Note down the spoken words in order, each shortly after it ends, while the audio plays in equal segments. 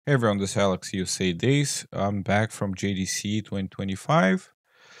Hey everyone, this is Alex USA Days. I'm back from GDC 2025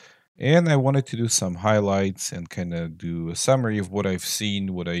 and I wanted to do some highlights and kind of do a summary of what I've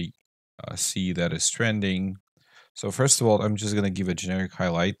seen, what I see that is trending. So, first of all, I'm just going to give a generic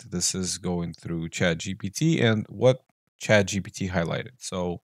highlight. This is going through ChatGPT and what ChatGPT highlighted.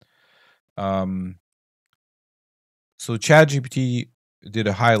 Um, so ChatGPT did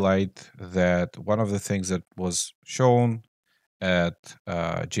a highlight that one of the things that was shown at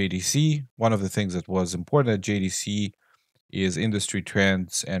JDC. One of the things that was important at JDC is industry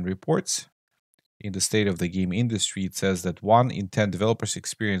trends and reports. In the state of the game industry, it says that 1 in 10 developers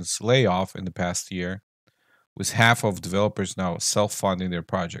experienced layoff in the past year, with half of developers now self-funding their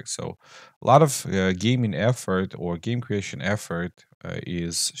projects. So a lot of gaming effort or game creation effort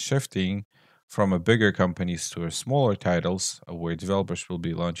is shifting from a bigger companies to a smaller titles where developers will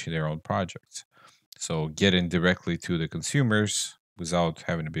be launching their own projects. So getting directly to the consumers without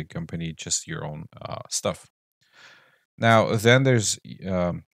having a big company, just your own stuff. Now, then there's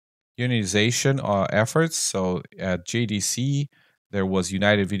unionization efforts. So at JDC, there was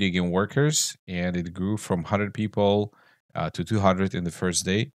United Video Game Workers, and it grew from 100 people to 200 in the first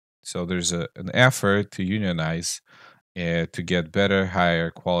day. So there's an effort to unionize to get better,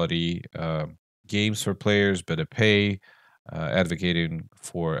 higher quality games for players, better pay, advocating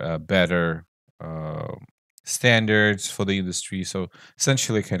for better uh, standards for the industry. So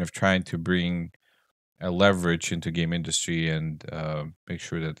essentially, kind of trying to bring a leverage into game industry and make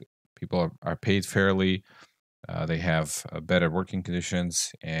sure that people are paid fairly, they have better working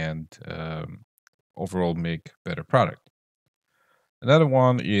conditions, and overall make better product. Another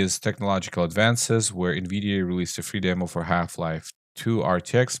one is technological advances, where NVIDIA released a free demo for Half-Life 2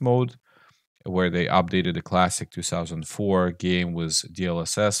 RTX mode, where they updated the classic 2004 game with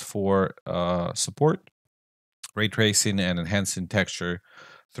DLSS for support, ray tracing, and enhancing texture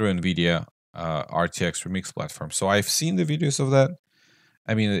through NVIDIA RTX Remix platform. So I've seen the videos of that.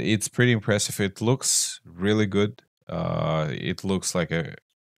 I mean, it's pretty impressive. It looks really good. It looks like a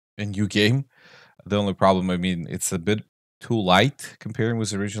new game. The only problem, I mean, it's a bit too light comparing with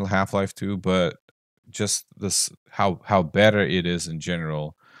the original Half-Life 2, but just this how better it is in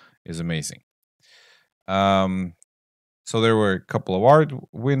general is amazing. Um, so there were a couple of award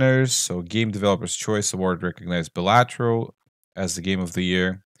winners. So Game Developers Choice Award recognized Belatro as the Game of the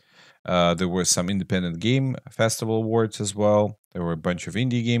Year. There were some independent game festival awards as well. There were a bunch of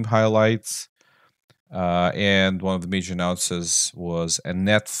indie game highlights. And one of the major announcements was a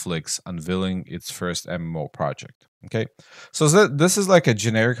Netflix unveiling its first MMO project. Okay, so this is like a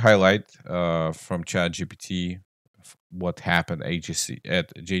generic highlight from ChatGPT, what happened at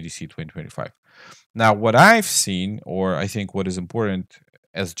JDC 2025. Now, what I've seen, or I think what is important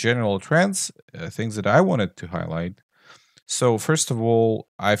as general trends, things that I wanted to highlight. So, first of all,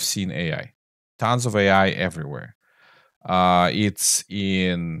 I've seen AI, tons of AI everywhere. It's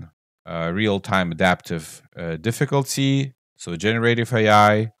in real time adaptive difficulty, so generative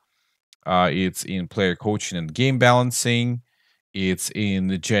AI. It's in player coaching and game balancing. It's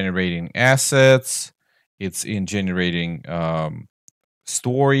in generating assets. It's in generating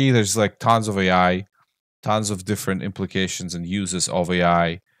story. There's like tons of AI, tons of different implications and uses of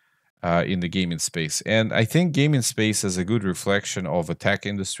AI in the gaming space. And I think gaming space is a good reflection of a tech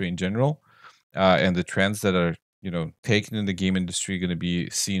industry in general, and the trends that are taken in the game industry going to be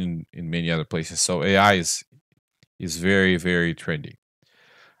seen in many other places. So AI is very very trendy.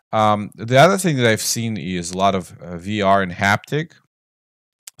 The other thing that I've seen is a lot of VR and haptic.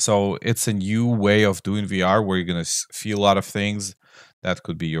 So it's a new way of doing VR where you're going to feel a lot of things. That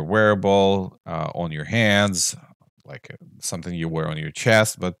could be your wearable on your hands, like something you wear on your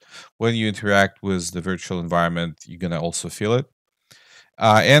chest. But when you interact with the virtual environment, you're going to also feel it.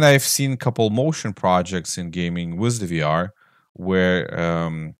 And I've seen a couple motion projects in gaming with the VR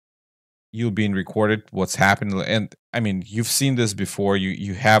where you being recorded what's happening. And I mean, you've seen this before.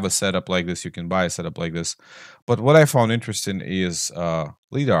 You have a setup like this. You can buy a setup like this. But what I found interesting is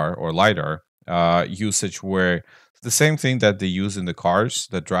LiDAR usage, where the same thing that they use in the cars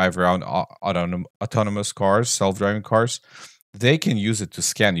that drive around autonomous cars, self-driving cars. They can use it to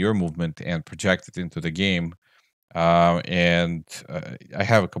scan your movement and project it into the game. And I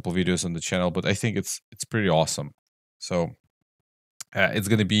have a couple videos on the channel, but I think it's pretty awesome. So it's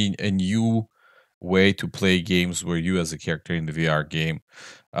going to be a new way to play games where you as a character in the VR game,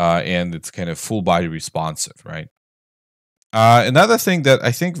 and it's kind of full body responsive, right? Another thing that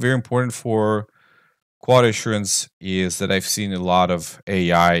I think very important for quality assurance is that I've seen a lot of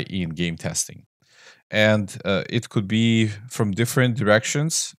AI in game testing, and it could be from different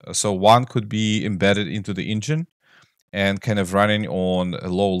directions. So one could be embedded into the engine, and kind of running on a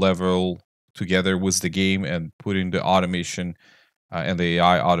low level together with the game and putting the automation and the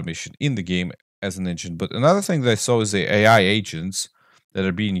AI automation in the game as an engine. But another thing that I saw is the AI agents that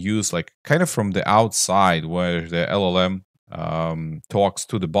are being used like kind of from the outside, where the LLM talks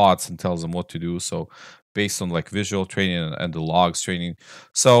to the bots and tells them what to do. So based on like visual training and the logs training.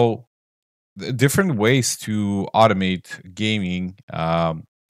 So different ways to automate gaming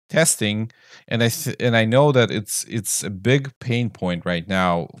testing, and I know that it's a big pain point right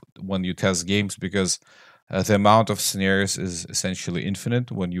now when you test games, because the amount of scenarios is essentially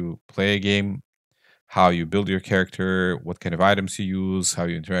infinite when you play a game. How you build your character, what kind of items you use, how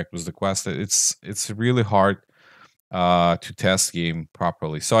you interact with the quest, it's really hard to test game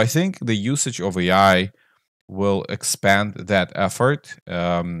properly. So I think the usage of AI will expand that effort,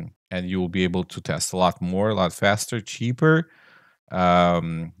 and you will be able to test a lot more, a lot faster, cheaper,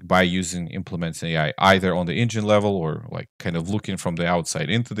 by using implementing AI either on the engine level or like kind of looking from the outside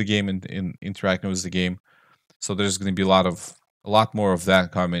into the game and interacting with the game. So there's going to be a lot more of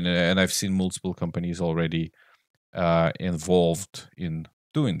that coming, and I've seen multiple companies already involved in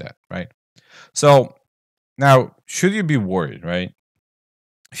doing that, right? So now, should you be worried, right?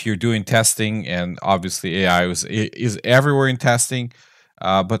 If you're doing testing, and obviously AI is everywhere in testing,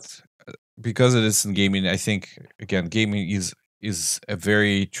 but because it is in gaming, I think again, gaming is a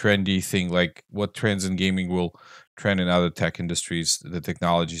very trendy thing. Like what trends in gaming will trend in other tech industries, the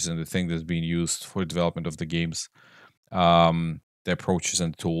technologies and the thing that's being used for development of the games, the approaches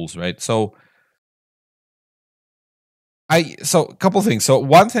and tools, right? So so a couple things. So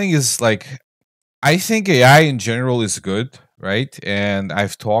one thing is like I think AI in general is good, right? And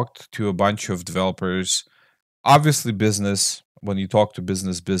I've talked to a bunch of developers. Obviously, business, when you talk to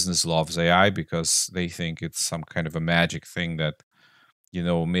business, business loves AI because they think it's some kind of a magic thing that,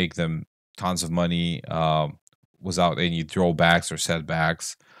 make them tons of money without any drawbacks or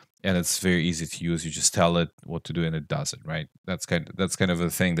setbacks. And it's very easy to use. You just tell it what to do and it does it, right? That's kind of the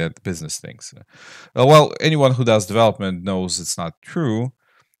thing that business thinks. Well, anyone who does development knows it's not true,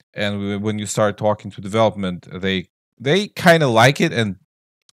 and when you start talking to development, they kind of like it, and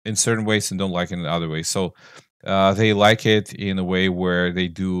in certain ways, and don't like it in other ways. So they like it in a way where they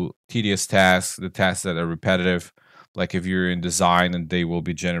do tedious tasks, the tasks that are repetitive, like if you're in design and they will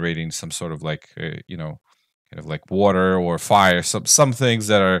be generating some sort of like kind of like water or fire, some things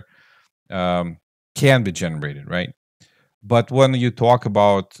that are can be generated, right? But when you talk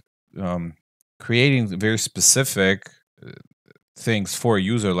about um, creating very specific things for a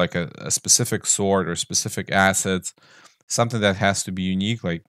user, like a specific sort or specific assets, something that has to be unique,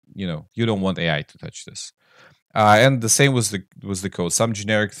 like you don't want AI to touch this. And the same was the code. Some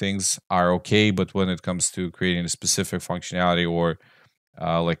generic things are okay, but when it comes to creating a specific functionality or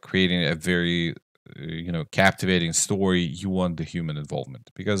like creating a very captivating story, you want the human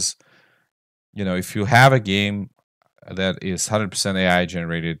involvement, because if you have a game that is 100% AI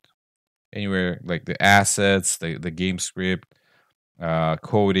generated, anywhere like the assets, the game script,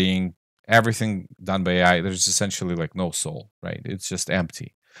 coding, everything done by AI, there's essentially like no soul, right? It's just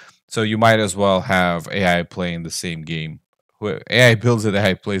empty. So you might as well have AI playing the same game. AI builds it,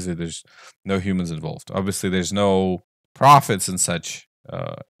 AI plays it. There's no humans involved. Obviously, there's no profits in such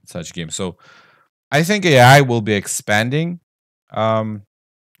games. So I think AI will be expanding um,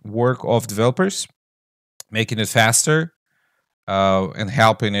 work of developers, making it faster, and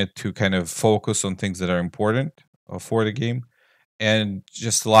helping it to kind of focus on things that are important for the game, and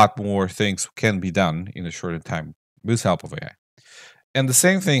just a lot more things can be done in a shorter time with help of AI. And the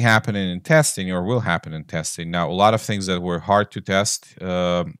same thing happening in testing, or will happen in testing. Now, a lot of things that were hard to test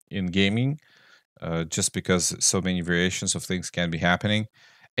in gaming, just because so many variations of things can be happening,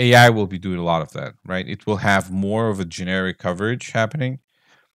 AI will be doing a lot of that, right? It will have more of a generic coverage happening,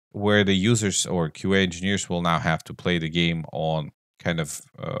 where the users or QA engineers will now have to play the game on kind of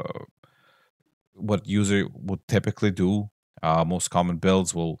what user would typically do. Most common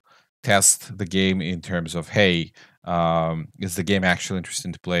builds will test the game in terms of, hey, is the game actually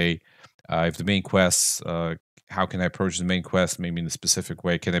interesting to play? If the main quests, how can I approach the main quest maybe in a specific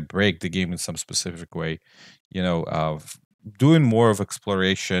way? Can I break the game in some specific way? Doing more of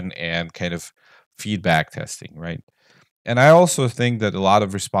exploration and kind of feedback testing, right? And I also think that a lot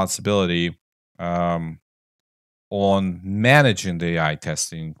of responsibility um, on managing the AI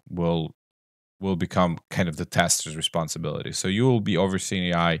testing will become kind of the tester's responsibility. So you will be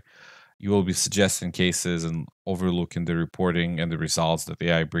overseeing AI, you will be suggesting cases and overlooking the reporting and the results that the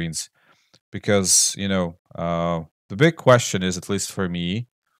AI brings. Because the big question is, at least for me,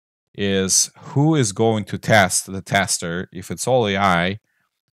 is who is going to test the tester if it's all AI?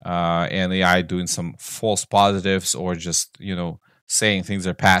 and AI doing some false positives or just saying things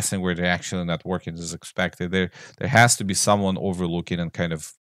are passing where they're actually not working as expected. There has to be someone overlooking and kind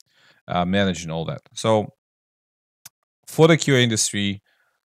of managing all that. So for the QA industry,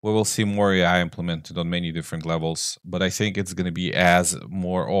 we will see more AI implemented on many different levels, but I think it's going to be as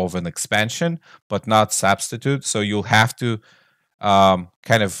more of an expansion, but not substitute. So you'll have to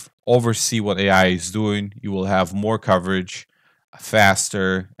kind of oversee what AI is doing. You will have more coverage,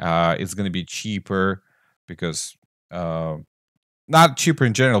 faster. It's going to be cheaper because uh, not cheaper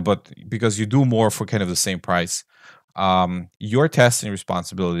in general, but because you do more for kind of the same price. Your testing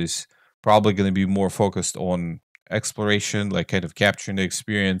responsibilities probably going to be more focused on exploration, like kind of capturing the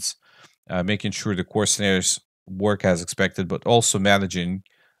experience, making sure the core scenarios work as expected, but also managing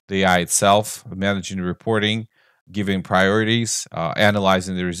the AI itself, managing the reporting, giving priorities,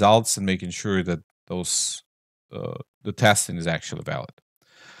 analyzing the results, and making sure that those the testing is actually valid.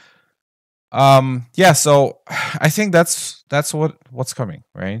 Yeah, so I think that's what's coming,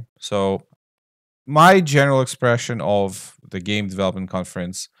 right? So my general expression of the game development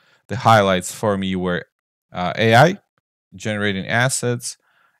conference, the highlights for me were AI generating assets,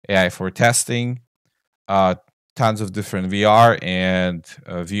 AI for testing, uh, tons of different VR and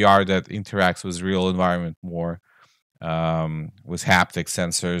VR that interacts with real environment more, with haptic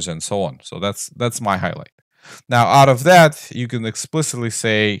sensors and so on. So that's my highlight. Now, out of that, you can explicitly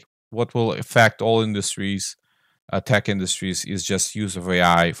say what will affect all industries, tech industries, is just use of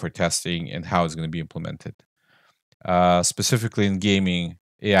AI for testing and how it's going to be implemented. Specifically in gaming,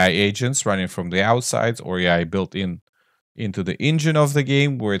 AI agents running from the outside or AI built in into the engine of the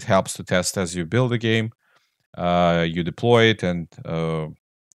game, where it helps to test as you build a game, you deploy it, and on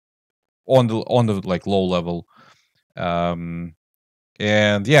the like low level, um,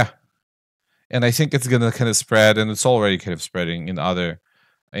 and yeah, and I think it's gonna kind of spread, and it's already kind of spreading in other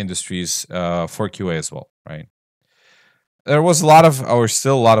industries for QA as well, right? There was a lot of, or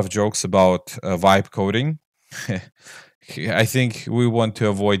still a lot of jokes about vibe coding. I think we want to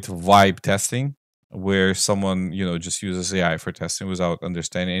avoid vibe testing, where someone just uses AI for testing without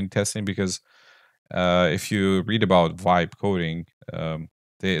understanding any testing. Because if you read about vibe coding,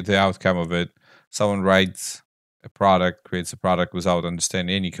 the outcome of it, someone writes a product, creates a product without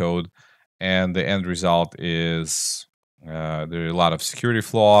understanding any code, and the end result is there are a lot of security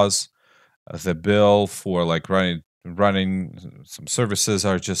flaws. The bill for like running some services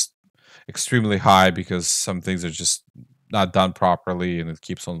are just extremely high because some things are just not done properly and it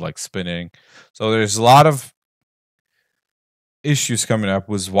keeps on like spinning. So there's a lot of issues coming up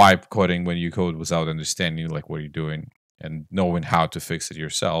with wipe coding when you code without understanding like what you're doing and knowing how to fix it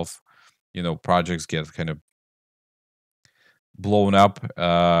yourself. Projects get kind of blown up,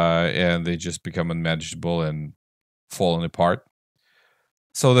 and they just become unmanageable and falling apart.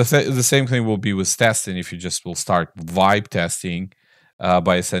 So the same thing will be with testing. If you just will start vibe testing,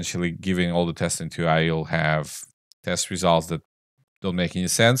 by essentially giving all the testing to AI, you'll have test results that don't make any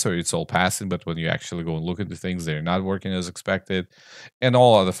sense, or it's all passing. But when you actually go and look at the things, they're not working as expected, and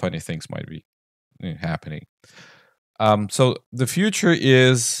all other funny things might be happening. So the future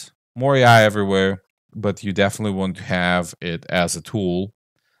is more AI everywhere, but you definitely want to have it as a tool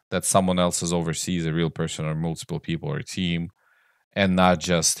that someone else is oversees, a real person or multiple people or a team, and not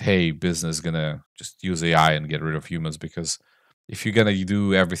just, hey, business gonna just use AI and get rid of humans. Because if you're gonna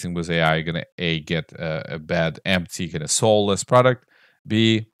do everything with AI, you're gonna get a bad, empty, kind of soulless product.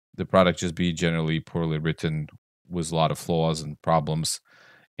 B, the product just be generally poorly written with a lot of flaws and problems,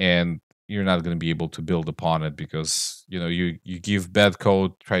 and you're not going to be able to build upon it. Because you give bad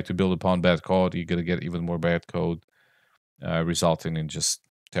code, try to build upon bad code, you're going to get even more bad code, resulting in just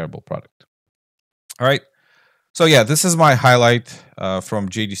terrible product. All right. So yeah, this is my highlight from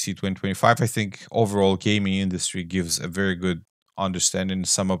GDC 2025. I think overall gaming industry gives a very good understanding,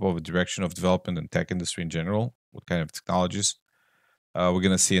 sum up of the direction of development and tech industry in general. What kind of technologies we're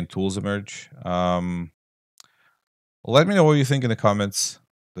gonna see and tools emerge. Let me know what you think in the comments.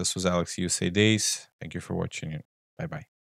 This was Alex USA Days. Thank you for watching. Bye bye.